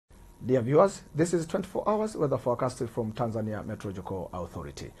Dear viewers, this is 24 hours weather forecast from Tanzania Meteorological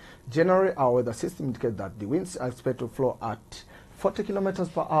Authority. Generally, our weather system indicates that the winds are expected to flow at 40 kilometers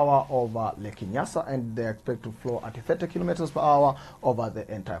per hour over Lake Nyasa, and they expect to flow at 30 kilometers per hour over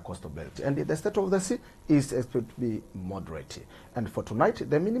the entire coastal belt. And the state of the sea is expected to be moderate. And for tonight,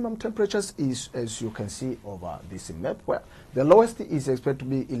 the minimum temperatures is, as you can see over this map, where the lowest is expected to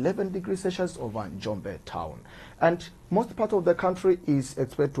be 11 degrees Celsius over Njombe town. And most part of the country is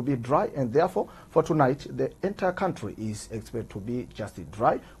expected to be dry, and therefore, for tonight, the entire country is expected to be just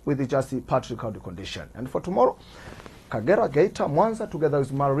dry with just partly cloudy condition. And for tomorrow, Kagera, Geita, Mwanza, together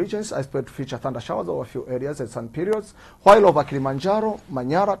with Mara regions, I expect to feature thunder showers over a few areas at sun periods, while over Kilimanjaro,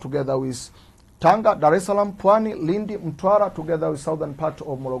 Manyara, together with Tanga, Dar es Salaam, Pwani, Lindi, Mtwara, together with southern part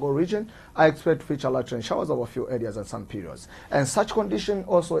of Morogoro region, I expect to feature light rain showers over a few areas at sun periods. And such condition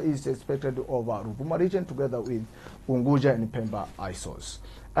also is expected over Ruvuma region, together with Unguja and Pemba ISOs.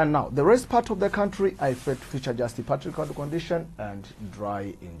 And now, the rest part of the country, I expect to feature just a partly cloudy condition and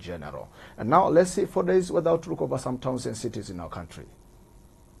dry in general. And now, let's see 4 days weather outlook over some towns and cities in our country.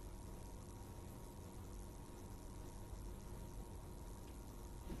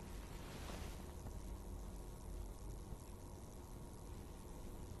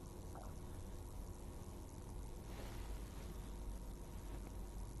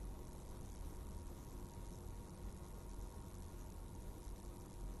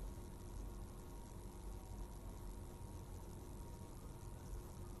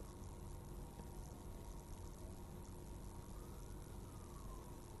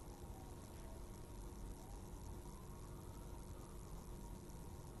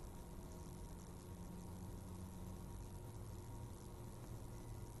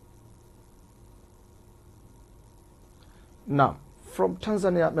 Now, from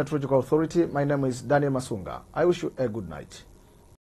Tanzania Meteorological Authority, my name is Daniel Masunga. I wish you a good night.